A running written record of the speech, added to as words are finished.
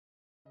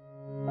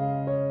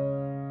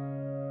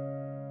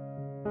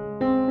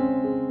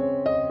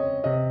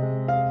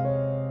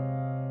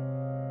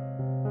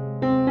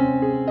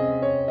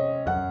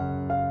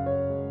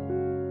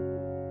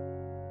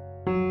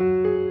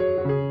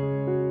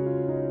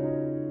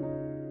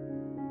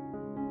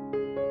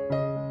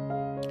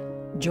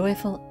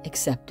Joyful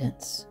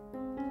acceptance.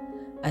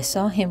 I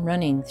saw him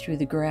running through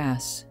the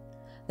grass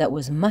that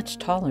was much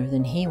taller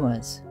than he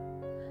was,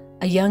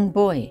 a young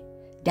boy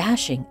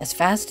dashing as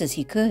fast as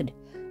he could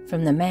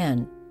from the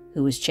man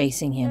who was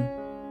chasing him.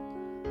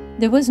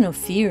 There was no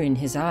fear in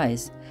his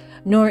eyes,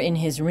 nor in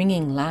his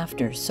ringing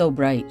laughter so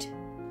bright.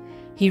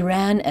 He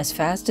ran as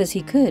fast as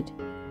he could,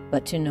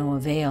 but to no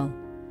avail.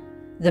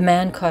 The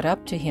man caught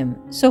up to him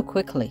so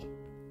quickly.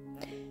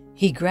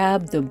 He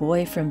grabbed the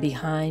boy from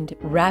behind,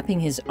 wrapping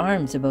his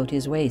arms about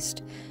his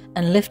waist,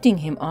 and lifting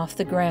him off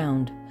the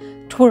ground,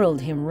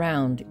 twirled him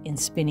round in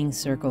spinning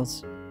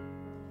circles.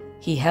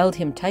 He held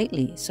him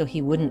tightly so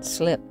he wouldn't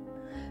slip,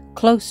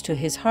 close to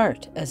his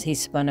heart as he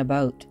spun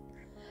about.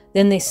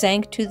 Then they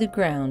sank to the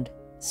ground,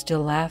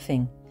 still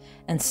laughing,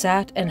 and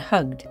sat and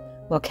hugged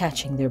while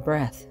catching their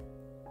breath.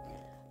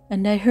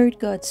 And I heard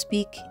God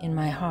speak in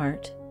my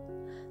heart,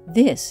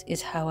 "This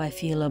is how I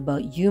feel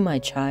about you, my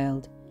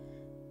child.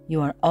 You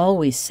are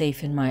always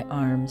safe in my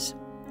arms.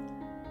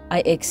 I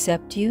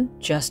accept you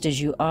just as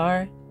you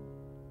are,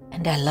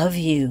 and I love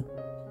you."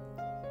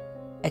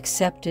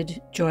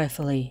 Accepted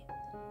joyfully,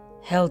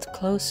 held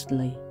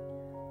closely,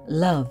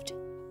 loved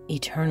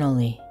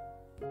eternally.